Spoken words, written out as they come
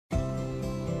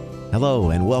Hello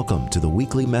and welcome to the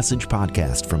weekly message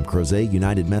podcast from Crozet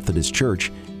United Methodist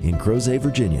Church in Crozet,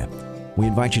 Virginia. We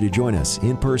invite you to join us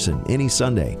in person any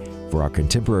Sunday for our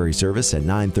contemporary service at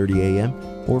 9:30 a.m.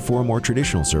 or for a more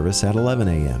traditional service at 11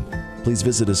 a.m. Please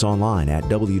visit us online at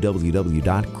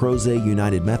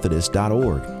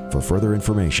www.crozetunitedmethodist.org for further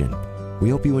information. We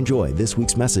hope you enjoy this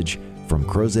week's message from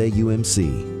Crozet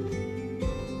UMC.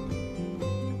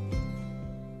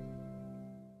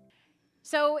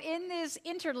 So in this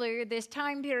interlude, this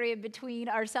time period between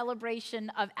our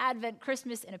celebration of Advent,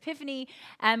 Christmas, and Epiphany,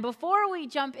 and before we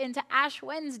jump into Ash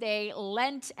Wednesday,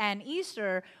 Lent, and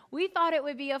Easter, we thought it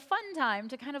would be a fun time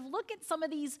to kind of look at some of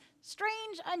these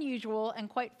strange, unusual, and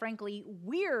quite frankly,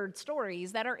 weird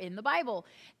stories that are in the Bible.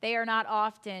 They are not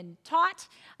often taught.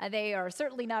 They are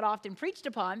certainly not often preached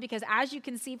upon, because as you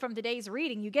can see from today's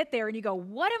reading, you get there and you go,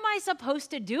 what am I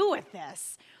supposed to do with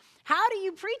this? How do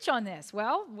you preach on this?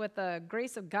 Well, with the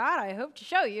grace of God, I hope to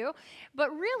show you. But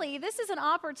really, this is an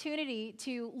opportunity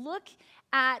to look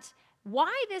at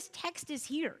why this text is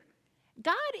here.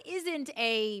 God isn't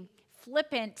a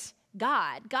flippant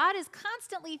God. God is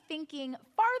constantly thinking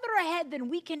farther ahead than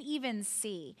we can even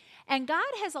see. And God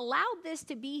has allowed this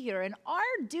to be here, and our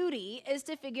duty is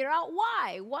to figure out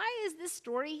why. Why is this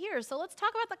story here? So let's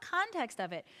talk about the context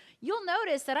of it. You'll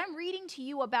notice that I'm reading to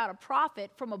you about a prophet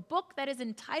from a book that is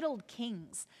entitled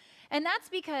Kings. And that's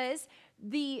because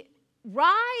the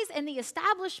rise and the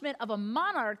establishment of a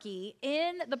monarchy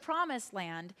in the Promised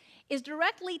Land is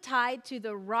directly tied to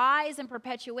the rise and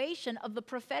perpetuation of the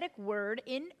prophetic word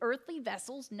in earthly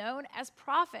vessels known as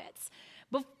prophets.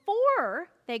 Before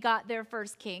they got their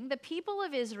first king, the people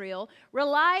of Israel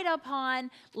relied upon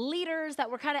leaders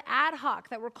that were kind of ad hoc,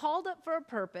 that were called up for a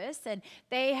purpose, and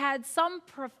they had some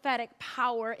prophetic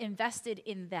power invested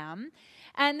in them.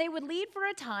 And they would lead for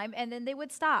a time, and then they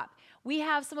would stop. We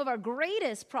have some of our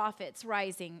greatest prophets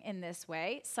rising in this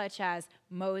way, such as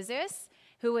Moses,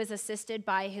 who was assisted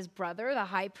by his brother, the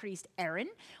high priest Aaron.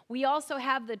 We also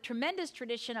have the tremendous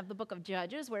tradition of the book of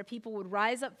Judges, where people would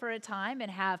rise up for a time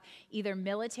and have either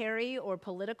military or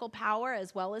political power,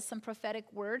 as well as some prophetic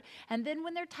word. And then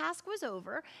when their task was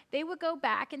over, they would go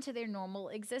back into their normal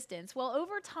existence. Well,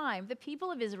 over time, the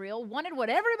people of Israel wanted what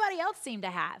everybody else seemed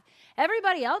to have.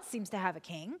 Everybody else seems to have a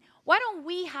king. Why don't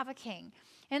we have a king?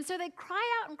 And so they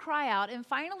cry out, and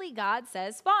finally God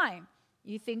says, fine.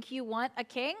 You think you want a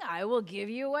king? I will give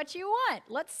you what you want.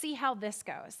 Let's see how this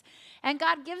goes. And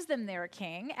God gives them their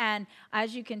king. And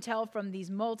as you can tell from these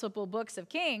multiple books of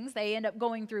kings, they end up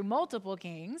going through multiple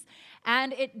kings.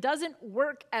 And it doesn't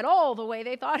work at all the way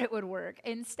they thought it would work.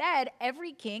 Instead,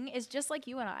 every king is just like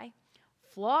you and I,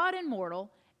 flawed and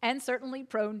mortal, and certainly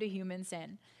prone to human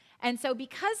sin. And so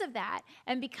because of that,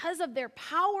 and because of their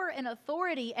power and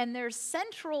authority and their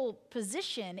central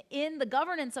position in the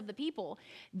governance of the people,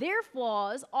 their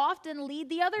flaws often lead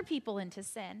the other people into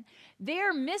sin.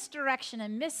 Their misdirection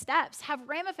and missteps have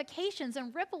ramifications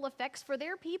and ripple effects for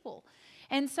their people.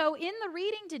 And so in the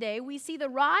reading today, we see the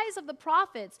rise of the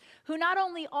prophets who not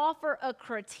only offer a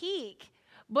critique,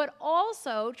 but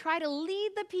also try to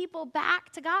lead the people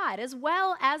back to God, as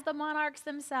well as the monarchs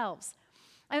themselves.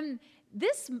 And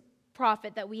this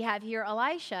prophet that we have here,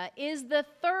 Elisha, is the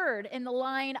third in the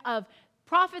line of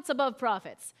prophets above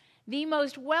prophets, the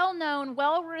most well-known,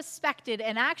 well-respected,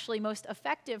 and actually most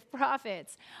effective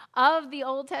prophets of the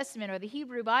Old Testament or the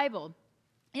Hebrew Bible.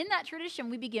 In that tradition,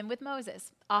 we begin with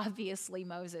Moses, obviously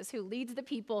Moses, who leads the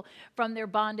people from their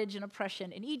bondage and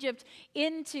oppression in Egypt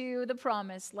into the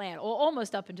Promised Land, or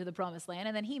almost up into the Promised Land,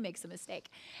 and then he makes a mistake.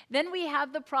 Then we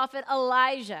have the prophet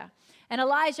Elijah, and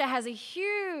Elijah has a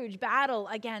huge battle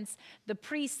against the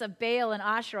priests of Baal and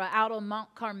Asherah out on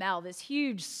Mount Carmel, this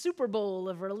huge Super Bowl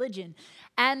of religion,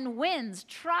 and wins,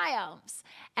 triumphs.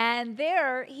 And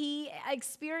there he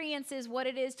experiences what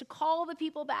it is to call the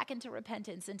people back into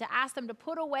repentance and to ask them to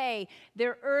put away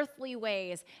their earthly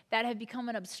ways that have become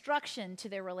an obstruction to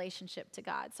their relationship to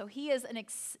God. So he is an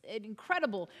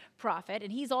incredible prophet,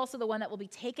 and he's also the one that will be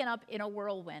taken up in a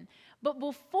whirlwind. But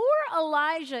before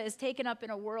Elijah is taken up in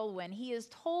a whirlwind, he is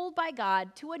told by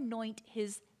God to anoint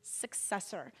his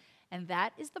successor, and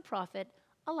that is the prophet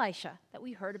Elisha that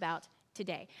we heard about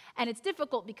today. And it's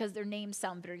difficult because their names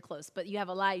sound very close, but you have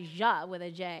Elijah with a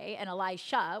J and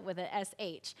Elisha with an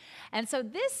SH. And so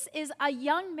this is a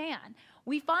young man.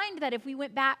 We find that if we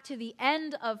went back to the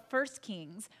end of 1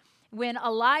 Kings, when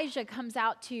Elijah comes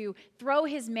out to throw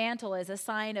his mantle as a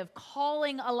sign of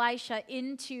calling Elisha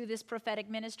into this prophetic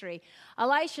ministry,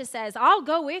 Elisha says, I'll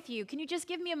go with you. Can you just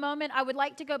give me a moment? I would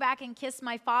like to go back and kiss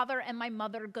my father and my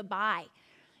mother goodbye.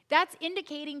 That's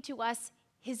indicating to us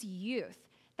his youth,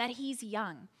 that he's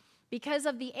young. Because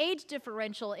of the age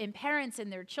differential in parents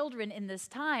and their children in this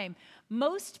time,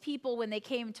 most people, when they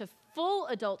came to full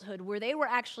adulthood, where they were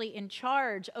actually in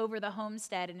charge over the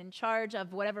homestead and in charge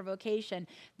of whatever vocation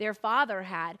their father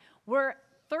had, were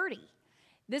 30.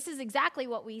 This is exactly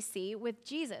what we see with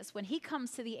Jesus. When he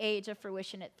comes to the age of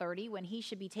fruition at 30, when he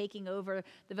should be taking over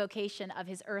the vocation of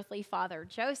his earthly father,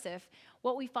 Joseph,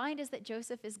 what we find is that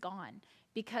Joseph is gone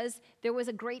because there was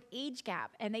a great age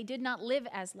gap and they did not live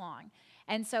as long.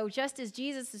 And so just as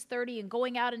Jesus is 30 and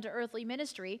going out into earthly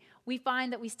ministry, we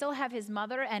find that we still have his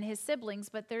mother and his siblings,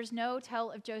 but there's no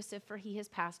tell of Joseph, for he has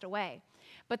passed away.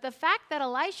 But the fact that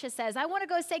Elisha says, I want to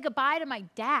go say goodbye to my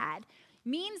dad,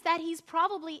 means that he's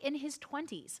probably in his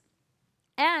 20s.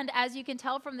 And as you can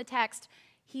tell from the text,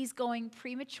 he's going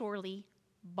prematurely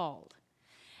bald.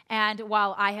 And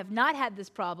while I have not had this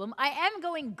problem, I am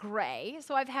going gray,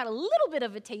 so I've had a little bit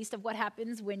of a taste of what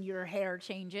happens when your hair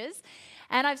changes.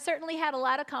 And I've certainly had a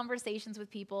lot of conversations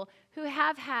with people who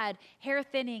have had hair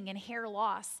thinning and hair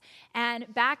loss.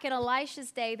 And back in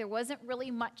Elisha's day, there wasn't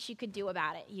really much you could do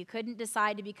about it. You couldn't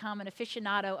decide to become an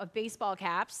aficionado of baseball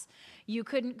caps. You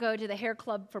couldn't go to the hair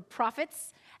club for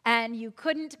profits. And you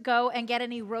couldn't go and get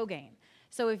any Rogaine.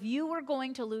 So if you were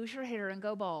going to lose your hair and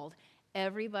go bald,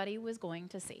 everybody was going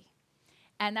to see.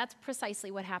 And that's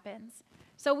precisely what happens.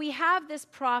 So we have this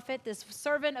prophet, this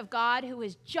servant of God, who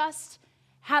has just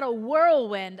had a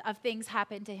whirlwind of things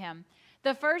happen to him.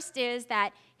 The first is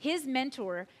that his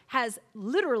mentor has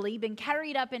literally been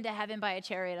carried up into heaven by a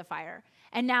chariot of fire.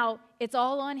 And now it's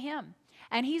all on him.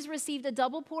 And he's received a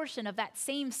double portion of that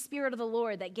same Spirit of the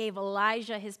Lord that gave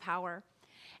Elijah his power.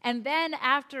 And then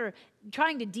after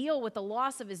trying to deal with the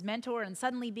loss of his mentor and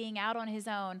suddenly being out on his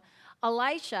own,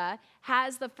 Elisha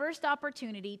has the first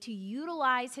opportunity to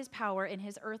utilize his power in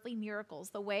his earthly miracles,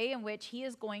 the way in which he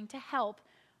is going to help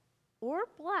or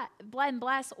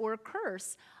bless or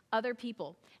curse other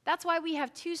people. That's why we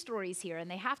have two stories here, and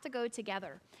they have to go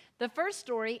together. The first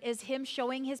story is him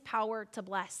showing his power to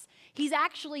bless. He's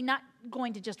actually not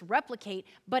going to just replicate,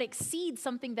 but exceed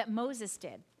something that Moses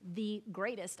did, the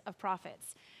greatest of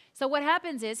prophets. So what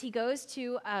happens is he goes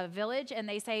to a village and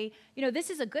they say, this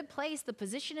is a good place. The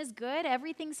position is good.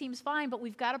 Everything seems fine, but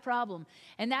we've got a problem.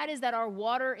 And that is that our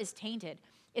water is tainted.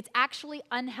 It's actually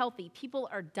unhealthy. People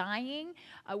are dying.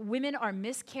 Women are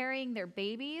miscarrying their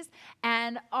babies.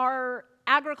 And our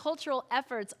agricultural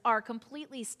efforts are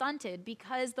completely stunted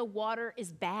because the water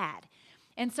is bad.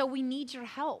 And so we need your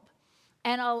help.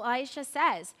 And Elisha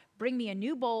says, bring me a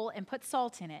new bowl and put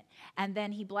salt in it. And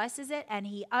then he blesses it and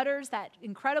he utters that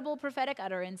incredible prophetic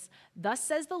utterance, thus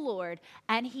says the Lord,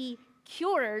 and he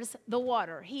cures the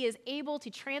water. He is able to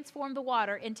transform the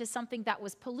water into something that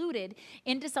was polluted,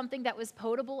 into something that was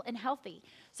potable and healthy,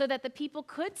 so that the people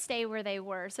could stay where they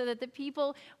were, so that the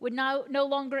people would no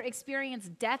longer experience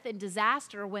death and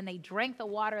disaster when they drank the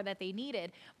water that they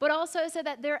needed, but also so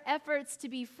that their efforts to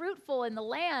be fruitful in the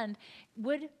land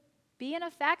would be, in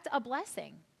effect, a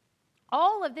blessing.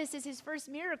 All of this is his first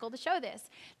miracle to show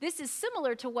this. This is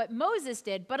similar to what Moses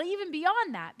did, but even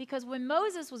beyond that, because when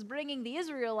Moses was bringing the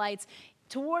Israelites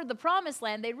toward the promised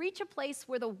land, they reach a place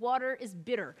where the water is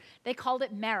bitter. They called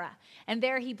it Marah. And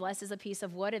there he blesses a piece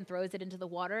of wood and throws it into the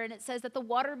water, and it says that the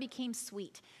water became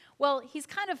sweet. Well, he's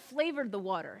kind of flavored the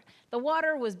water. The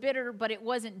water was bitter, but it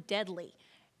wasn't deadly.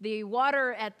 The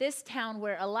water at this town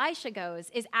where Elisha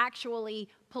goes is actually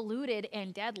polluted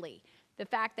and deadly. The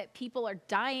fact that people are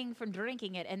dying from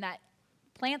drinking it and that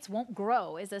plants won't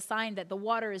grow is a sign that the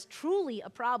water is truly a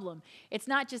problem. It's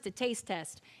not just a taste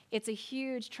test. It's a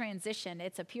huge transition.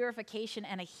 It's a purification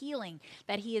and a healing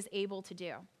that he is able to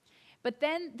do. But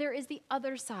then there is the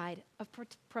other side of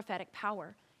prophetic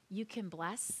power. You can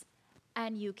bless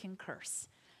and you can curse.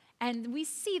 And we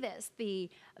see this.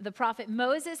 The prophet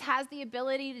Moses has the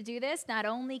ability to do this. Not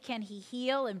only can he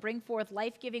heal and bring forth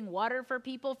life-giving water for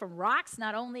people from rocks,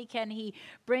 not only can he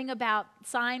bring about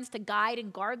signs to guide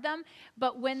and guard them,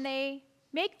 but when they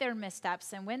make their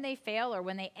missteps and when they fail or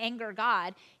when they anger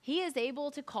God, he is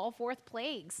able to call forth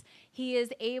plagues. He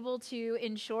is able to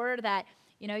ensure that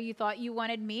you thought you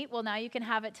wanted meat. Well, now you can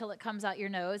have it till it comes out your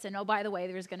nose. And oh, by the way,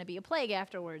 there's going to be a plague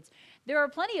afterwards. There are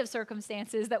plenty of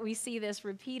circumstances that we see this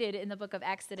repeated in the book of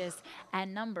Exodus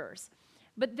and Numbers.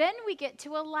 But then we get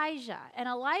to Elijah, and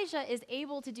Elijah is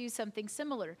able to do something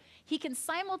similar. He can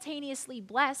simultaneously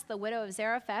bless the widow of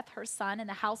Zarephath, her son, and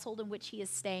the household in which he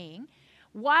is staying,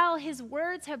 while his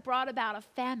words have brought about a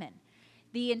famine.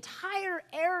 the entire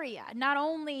area, not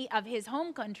only of his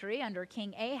home country under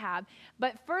King Ahab,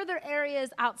 but further areas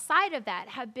outside of that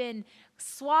have been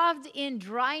swathed in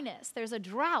dryness. There's a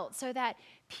drought so that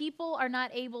people are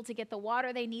not able to get the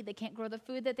water they need. They can't grow the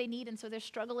food that they need, and so they're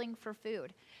struggling for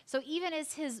food. So even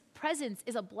as his presence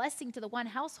is a blessing to the one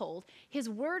household, his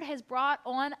word has brought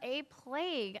on a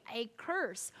plague, a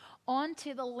curse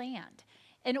onto the land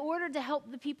in order to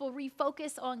help the people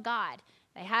refocus on God.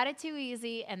 They had it too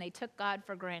easy, and they took God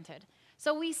for granted.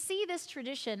 So we see this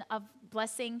tradition of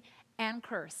blessing and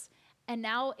curse. And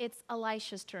now it's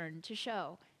Elisha's turn to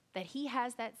show that he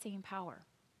has that same power.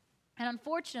 And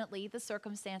unfortunately, the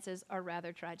circumstances are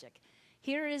rather tragic.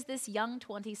 Here is this young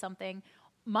 20-something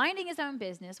minding his own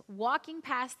business, walking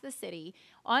past the city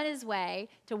on his way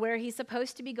to where he's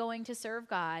supposed to be going to serve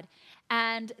God.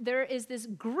 And there is this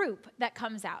group that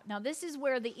comes out. Now, this is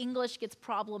where the English gets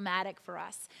problematic for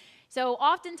us. So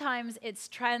oftentimes it's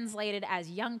translated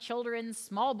as young children,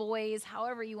 small boys,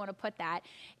 however you want to put that.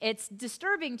 It's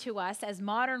disturbing to us as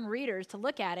modern readers to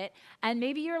look at it. And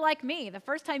maybe you're like me. The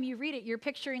first time you read it, you're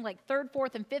picturing like 3rd,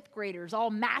 4th, and 5th graders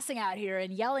all massing out here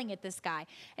and yelling at this guy.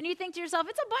 And you think to yourself,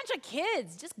 it's a bunch of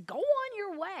kids. Just go on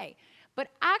your way. But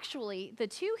actually, the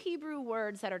 2 Hebrew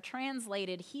words that are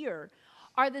translated here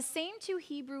are the same 2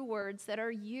 Hebrew words that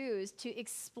are used to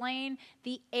explain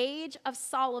the age of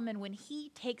Solomon when he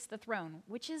takes the throne,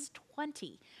 which is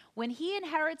 20. When he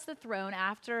inherits the throne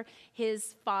after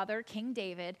his father, King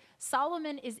David,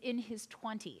 Solomon is in his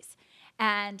 20s.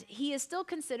 And he is still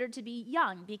considered to be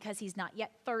young because he's not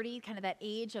yet 30, kind of that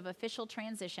age of official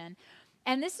transition.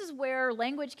 And this is where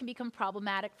language can become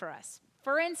problematic for us.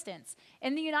 For instance,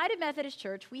 in the United Methodist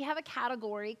Church, we have a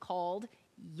category called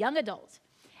young adult.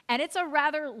 And it's a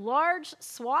rather large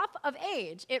swath of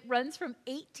age. It runs from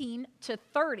 18 to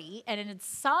 30, and in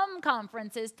some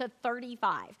conferences to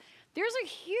 35. There's a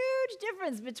huge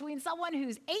difference between someone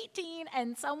who's 18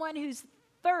 and someone who's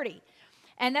 30.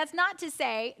 And that's not to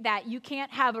say that you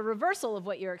can't have a reversal of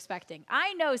what you're expecting.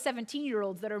 I know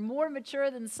 17-year-olds that are more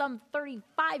mature than some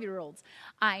 35-year-olds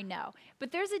I know.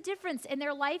 But there's a difference in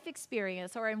their life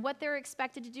experience or in what they're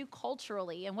expected to do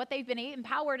culturally and what they've been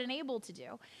empowered and able to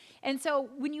do. And so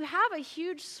when you have a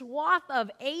huge swath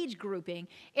of age grouping,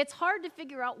 it's hard to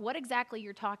figure out what exactly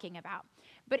you're talking about.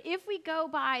 But if we go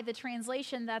by the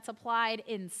translation that's applied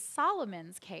in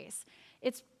Solomon's case,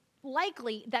 it's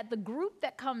likely that the group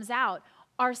that comes out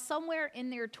are somewhere in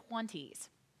their 20s.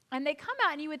 And they come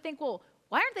out and you would think, well,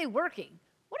 why aren't they working?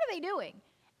 What are they doing?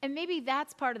 And maybe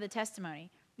that's part of the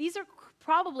testimony. These are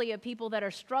probably of people that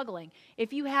are struggling.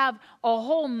 If you have a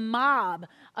whole mob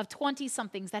of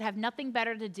 20-somethings that have nothing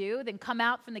better to do than come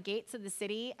out from the gates of the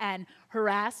city and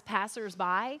harass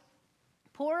passersby,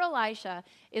 poor Elisha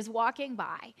is walking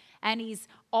by, and he's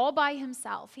all by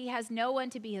himself. He has no one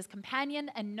to be his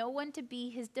companion and no one to be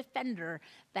his defender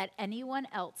that anyone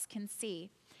else can see.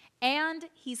 And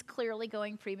he's clearly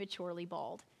going prematurely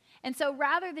bald. And so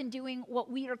rather than doing what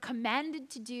we are commanded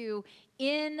to do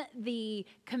in the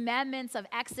commandments of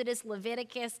Exodus,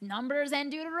 Leviticus, Numbers,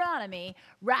 and Deuteronomy,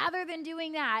 rather than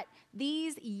doing that,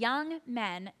 these young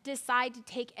men decide to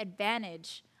take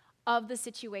advantage of the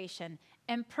situation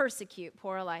and persecute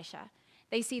poor Elisha.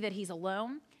 They see that he's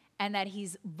alone and that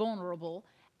he's vulnerable,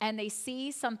 and they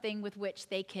see something with which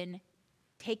they can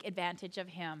take advantage of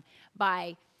him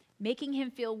by making him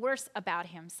feel worse about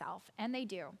himself, and they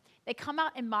do. They come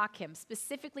out and mock him,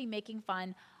 specifically making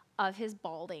fun of his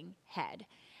balding head.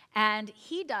 And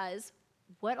he does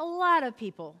what a lot of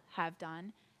people have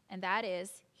done, and that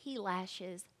is he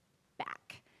lashes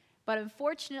back. But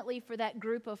unfortunately for that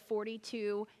group of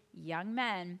 42 young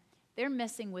men, they're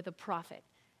messing with a prophet.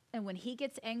 And when he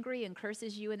gets angry and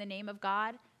curses you in the name of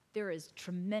God, there is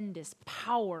tremendous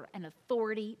power and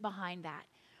authority behind that.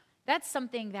 That's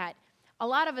something that a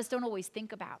lot of us don't always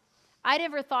think about. I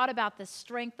never thought about the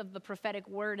strength of the prophetic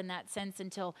word in that sense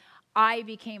until I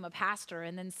became a pastor.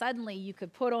 And then suddenly you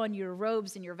could put on your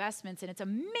robes and your vestments, and it's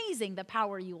amazing the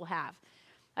power you will have.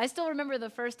 I still remember the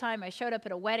first time I showed up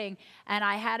at a wedding, and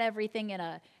I had everything in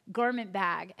a garment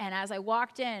bag. And as I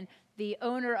walked in, the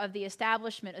owner of the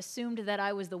establishment assumed that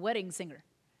I was the wedding singer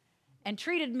and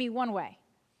treated me one way.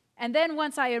 And then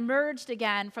once I emerged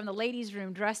again from the ladies'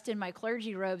 room dressed in my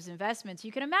clergy robes and vestments,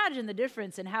 you can imagine the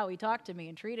difference in how he talked to me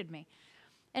and treated me.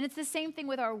 And it's the same thing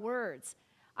with our words.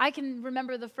 I can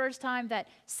remember the first time that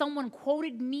someone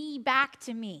quoted me back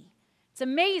to me. It's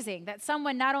amazing that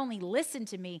someone not only listened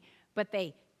to me, but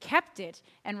they kept it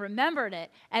and remembered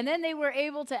it. And then they were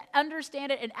able to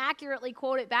understand it and accurately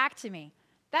quote it back to me.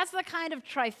 That's the kind of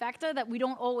trifecta that we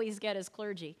don't always get as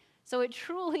clergy. So it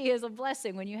truly is a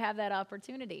blessing when you have that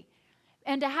opportunity.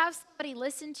 And to have somebody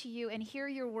listen to you and hear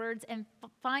your words and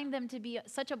find them to be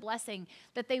such a blessing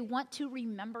that they want to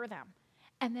remember them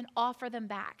and then offer them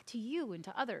back to you and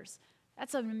to others.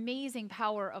 That's an amazing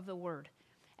power of the word.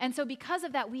 And so because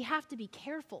of that, we have to be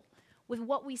careful with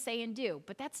what we say and do.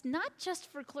 But that's not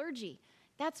just for clergy.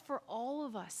 That's for all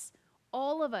of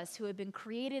us who have been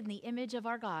created in the image of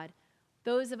our God.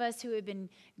 Those of us who have been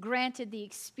granted the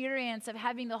experience of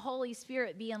having the Holy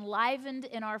Spirit be enlivened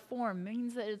in our form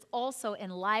means that it's also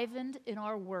enlivened in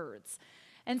our words.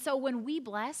 And so when we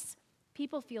bless,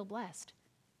 people feel blessed.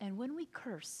 And when we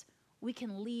curse, we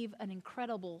can leave an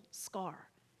incredible scar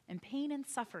and pain and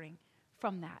suffering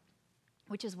from that,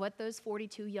 which is what those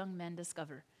 42 young men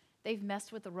discover. They've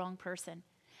messed with the wrong person.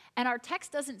 And our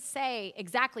text doesn't say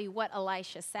exactly what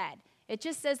Elisha said. It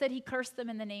just says that he cursed them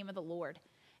in the name of the Lord.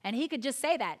 And he could just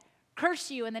say that, curse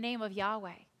you in the name of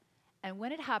Yahweh. And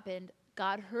when it happened,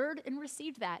 God heard and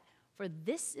received that, for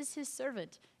this is his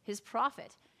servant, his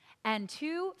prophet. And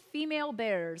 2 female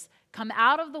bears come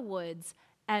out of the woods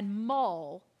and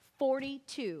maul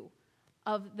 42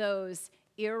 of those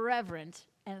irreverent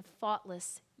and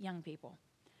thoughtless young people.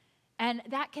 And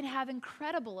that can have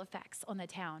incredible effects on the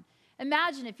town.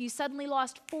 Imagine if you suddenly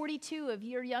lost 42 of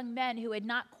your young men who had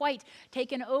not quite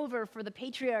taken over for the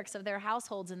patriarchs of their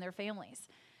households and their families.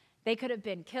 They could have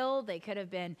been killed. They could have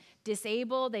been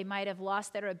disabled. They might have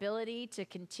lost their ability to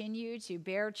continue to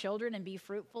bear children and be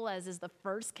fruitful, as is the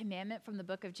first commandment from the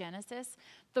book of Genesis.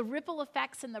 The ripple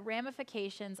effects and the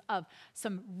ramifications of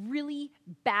some really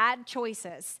bad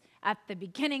choices at the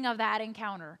beginning of that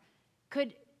encounter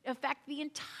could affect the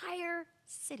entire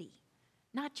city,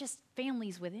 not just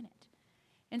families within it.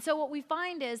 And so what we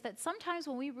find is that sometimes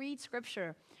when we read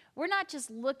Scripture, we're not just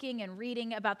looking and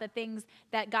reading about the things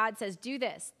that God says, do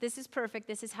this. This is perfect.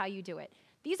 This is how you do it.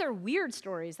 These are weird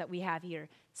stories that we have here.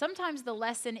 Sometimes the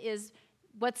lesson is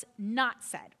what's not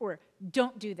said, or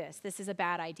don't do this. This is a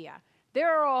bad idea. There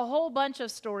are a whole bunch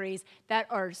of stories that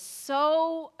are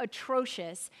so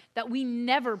atrocious that we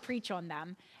never preach on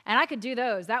them. And I could do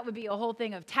those. That would be a whole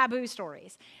thing of taboo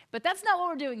stories. But that's not what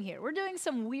we're doing here. We're doing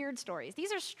some weird stories.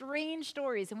 These are strange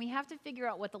stories, and we have to figure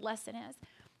out what the lesson is.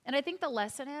 And I think the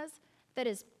lesson is that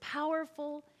is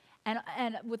powerful,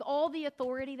 and with all the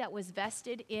authority that was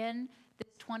vested in this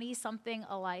 20-something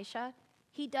Elisha,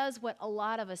 he does what a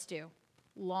lot of us do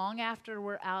long after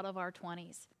we're out of our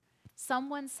 20s.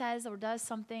 Someone says or does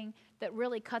something that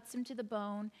really cuts him to the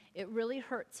bone, it really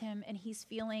hurts him, and he's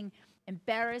feeling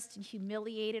embarrassed and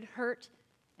humiliated, hurt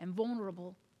and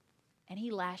vulnerable, and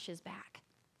he lashes back.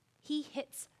 He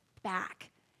hits back,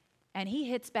 and he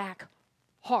hits back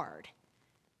hard,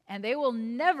 and they will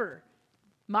never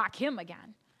mock him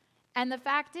again. And the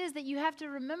fact is that you have to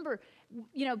remember,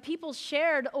 people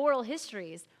shared oral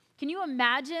histories. Can you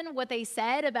imagine what they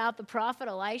said about the prophet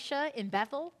Elisha in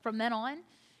Bethel from then on?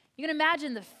 You can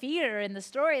imagine the fear and the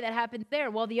story that happened there.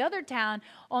 While the other town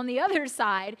on the other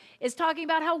side is talking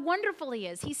about how wonderful he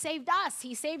is. He saved us.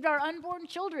 He saved our unborn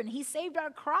children. He saved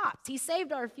our crops. He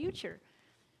saved our future.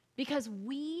 Because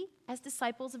we, as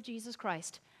disciples of Jesus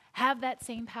Christ, have that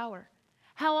same power.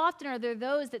 How often are there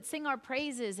those that sing our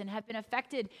praises and have been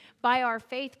affected by our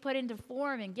faith put into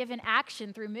form and given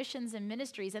action through missions and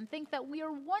ministries and think that we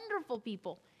are wonderful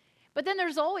people? But then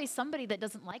there's always somebody that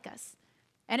doesn't like us.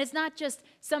 And it's not just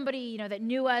somebody, that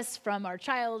knew us from our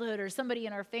childhood or somebody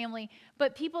in our family,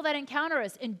 but people that encounter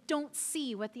us and don't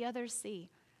see what the others see.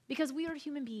 Because we are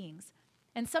human beings.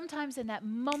 And sometimes in that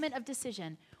moment of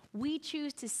decision, we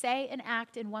choose to say and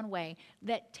act in one way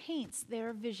that taints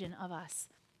their vision of us.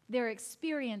 Their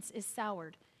experience is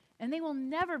soured, and they will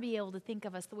never be able to think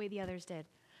of us the way the others did.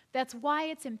 That's why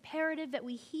it's imperative that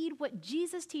we heed what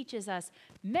Jesus teaches us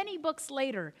many books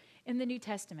later in the New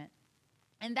Testament.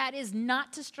 And that is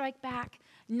not to strike back,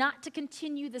 not to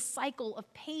continue the cycle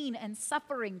of pain and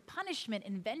suffering, punishment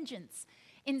and vengeance.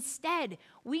 Instead,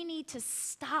 we need to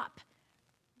stop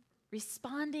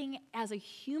responding as a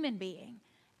human being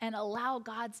and allow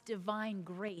God's divine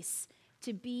grace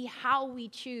to be how we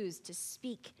choose to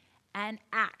speak and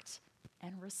act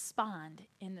and respond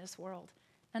in this world.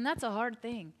 And that's a hard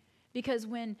thing, because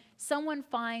when someone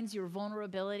finds your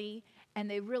vulnerability and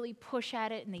they really push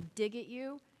at it and they dig at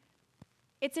you,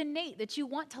 it's innate that you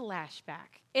want to lash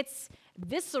back. It's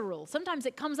visceral. Sometimes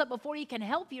it comes up before you can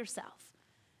help yourself.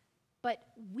 But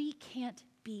we can't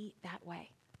be that way.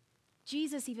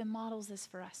 Jesus even models this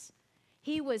for us.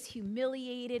 He was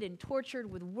humiliated and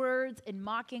tortured with words and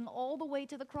mocking all the way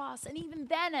to the cross. And even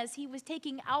then, as he was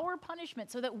taking our punishment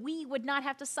so that we would not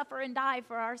have to suffer and die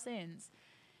for our sins,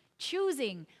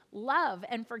 choosing love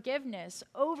and forgiveness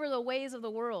over the ways of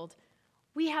the world,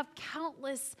 we have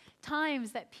countless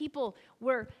times that people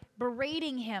were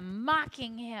berating him,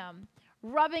 mocking him,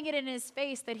 rubbing it in his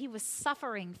face that he was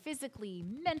suffering physically,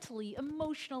 mentally,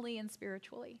 emotionally, and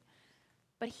spiritually.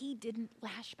 But he didn't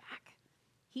lash back.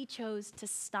 He chose to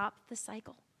stop the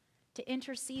cycle, to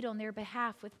intercede on their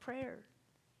behalf with prayer,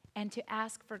 and to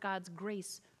ask for God's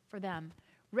grace for them,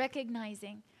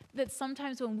 recognizing that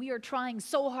sometimes when we are trying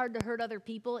so hard to hurt other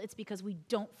people, it's because we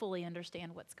don't fully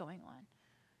understand what's going on.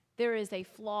 There is a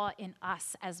flaw in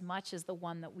us as much as the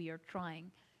one that we are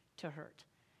trying to hurt.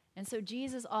 And so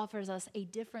Jesus offers us a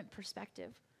different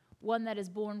perspective, one that is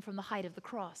born from the height of the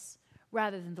cross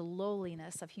rather than the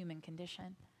lowliness of human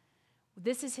condition.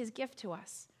 This is his gift to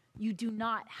us. You do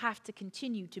not have to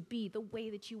continue to be the way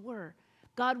that you were.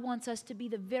 God wants us to be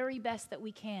the very best that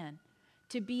we can,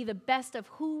 to be the best of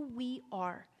who we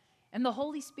are. And the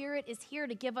Holy Spirit is here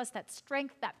to give us that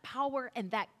strength, that power,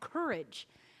 and that courage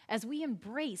as we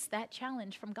embrace that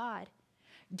challenge from God.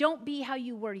 Don't be how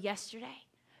you were yesterday.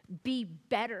 Be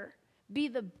better. Be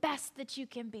the best that you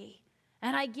can be.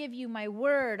 And I give you my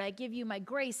word. I give you my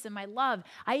grace and my love.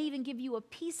 I even give you a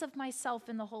piece of myself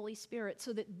in the Holy Spirit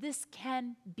so that this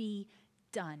can be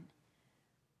done.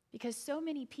 Because so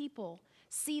many people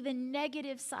see the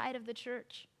negative side of the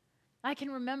church. I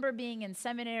can remember being in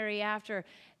seminary after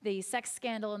the sex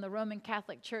scandal in the Roman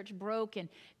Catholic Church broke and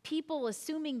people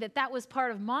assuming that that was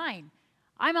part of mine.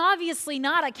 I'm obviously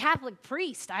not a Catholic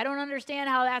priest. I don't understand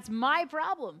how that's my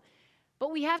problem.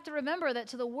 But we have to remember that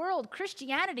to the world,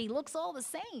 Christianity looks all the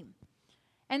same.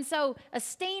 And so a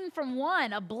stain from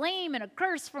one, a blame and a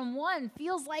curse from one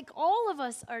feels like all of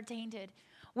us are tainted.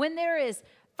 When there is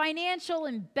financial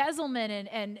embezzlement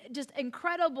and just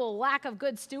incredible lack of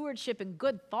good stewardship and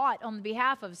good thought on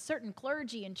behalf of certain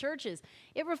clergy and churches,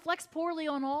 it reflects poorly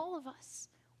on all of us.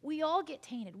 We all get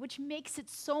tainted, which makes it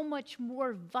so much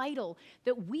more vital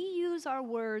that we use our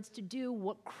words to do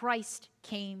what Christ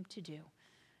came to do.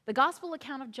 The gospel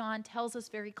account of John tells us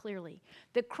very clearly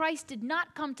that Christ did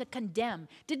not come to condemn,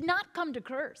 did not come to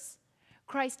curse.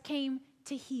 Christ came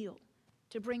to heal,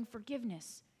 to bring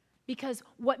forgiveness, because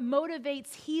what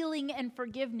motivates healing and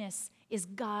forgiveness is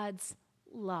God's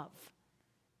love.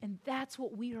 And that's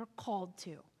what we are called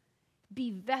to.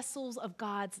 Be vessels of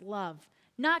God's love,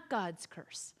 not God's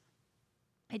curse.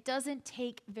 It doesn't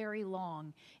take very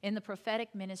long in the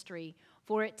prophetic ministry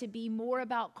for it to be more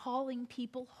about calling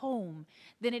people home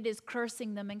than it is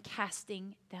cursing them and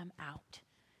casting them out.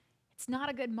 It's not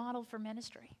a good model for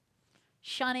ministry.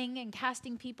 Shunning and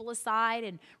casting people aside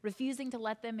and refusing to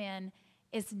let them in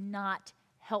is not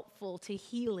helpful to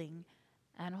healing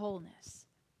and wholeness.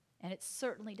 And it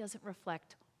certainly doesn't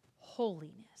reflect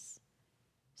holiness.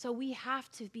 So we have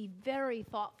to be very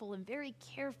thoughtful and very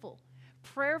careful,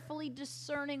 prayerfully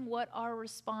discerning what our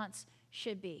response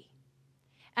should be.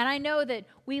 And I know that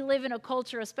we live in a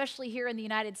culture, especially here in the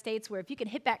United States, where if you can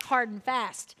hit back hard and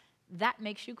fast, that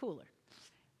makes you cooler.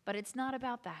 But it's not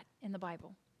about that in the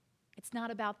Bible. It's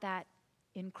not about that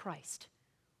in Christ.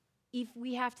 If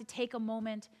we have to take a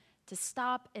moment to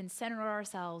stop and center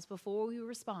ourselves before we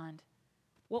respond,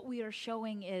 what we are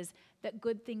showing is that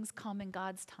good things come in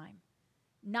God's time,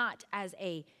 not as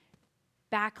a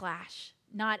backlash,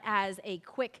 not as a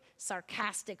quick,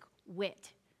 sarcastic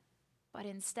wit, but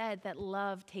instead that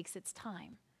love takes its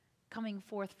time, coming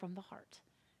forth from the heart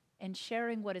and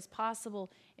sharing what is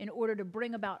possible in order to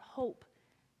bring about hope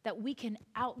that we can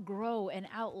outgrow and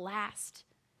outlast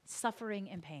suffering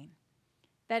and pain.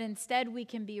 That instead we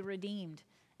can be redeemed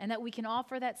and that we can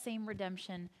offer that same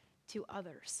redemption to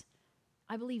others.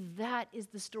 I believe that is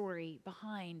the story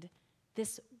behind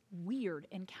this weird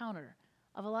encounter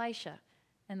of Elisha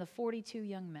and the 42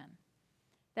 young men.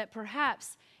 That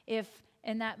perhaps if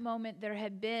in that moment there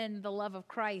had been the love of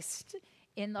Christ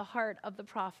in the heart of the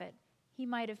prophet, he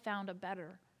might have found a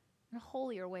better and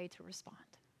holier way to respond.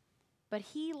 But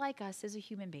he, like us, is a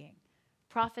human being.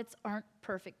 Prophets aren't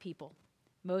perfect people.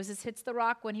 Moses hits the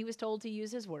rock when he was told to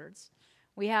use his words.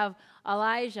 We have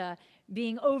Elijah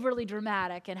being overly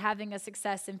dramatic and having a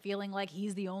success and feeling like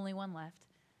he's the only one left.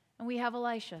 And we have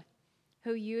Elisha,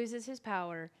 who uses his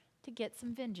power to get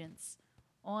some vengeance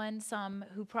on some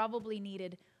who probably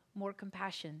needed more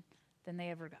compassion than they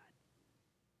ever got.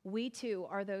 We too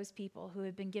are those people who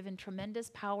have been given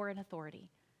tremendous power and authority,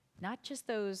 not just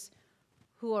those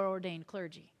who are ordained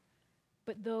clergy,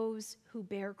 but those who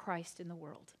bear Christ in the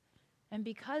world. And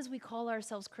because we call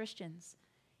ourselves Christians,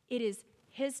 it is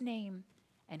his name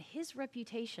and his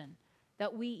reputation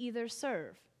that we either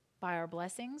serve by our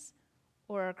blessings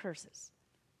or our curses.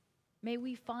 May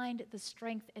we find the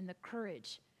strength and the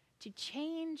courage to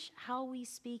change how we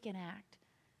speak and act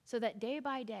so that day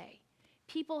by day,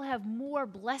 people have more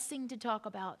blessing to talk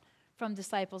about from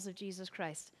disciples of Jesus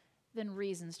Christ than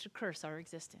reasons to curse our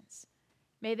existence.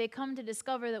 May they come to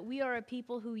discover that we are a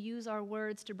people who use our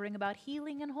words to bring about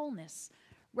healing and wholeness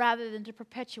rather than to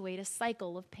perpetuate a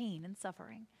cycle of pain and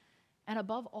suffering. And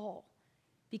above all,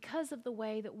 because of the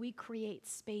way that we create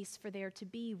space for there to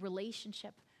be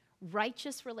relationship,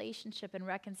 righteous relationship and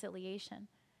reconciliation,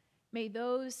 may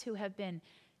those who have been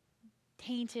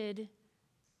tainted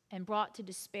and brought to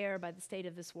despair by the state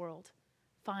of this world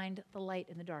find the light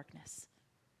in the darkness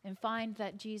and find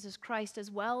that Jesus Christ, as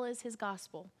well as his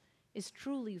gospel, is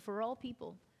truly for all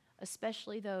people,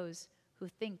 especially those who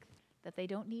think that they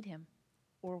don't need him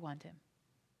or want him.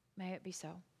 May it be so.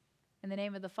 In the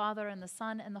name of the Father, and the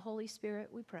Son, and the Holy Spirit,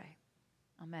 we pray.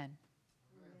 Amen.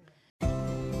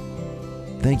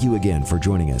 Thank you again for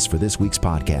joining us for this week's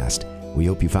podcast. We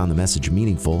hope you found the message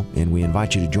meaningful, and we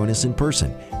invite you to join us in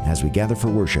person as we gather for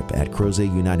worship at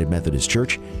Crozet United Methodist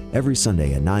Church every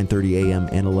Sunday at 9:30 a.m.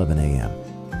 and 11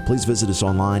 a.m. Please visit us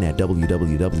online at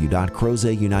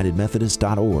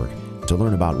www.crozetunitedmethodist.org to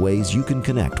learn about ways you can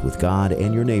connect with God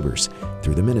and your neighbors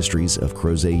through the ministries of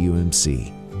Crozet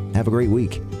UMC. Have a great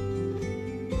week.